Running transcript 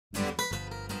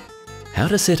how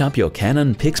to set up your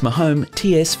Canon PIXMA Home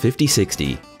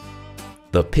TS5060.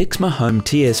 The PIXMA Home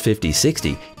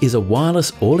TS5060 is a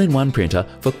wireless all-in-one printer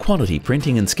for quality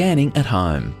printing and scanning at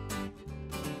home.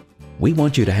 We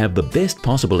want you to have the best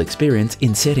possible experience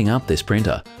in setting up this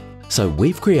printer, so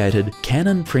we've created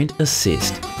Canon Print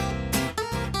Assist.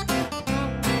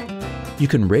 You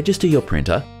can register your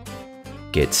printer,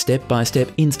 get step-by-step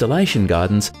installation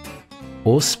guidance,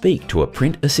 or speak to a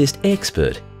Print Assist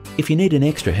expert if you need an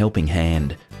extra helping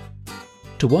hand.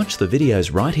 To watch the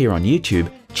videos right here on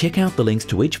YouTube, check out the links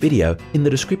to each video in the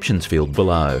descriptions field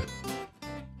below.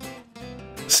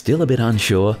 Still a bit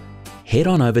unsure? Head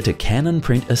on over to Canon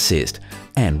Print Assist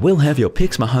and we'll have your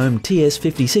PIXMA Home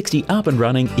TS5060 up and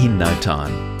running in no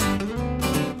time.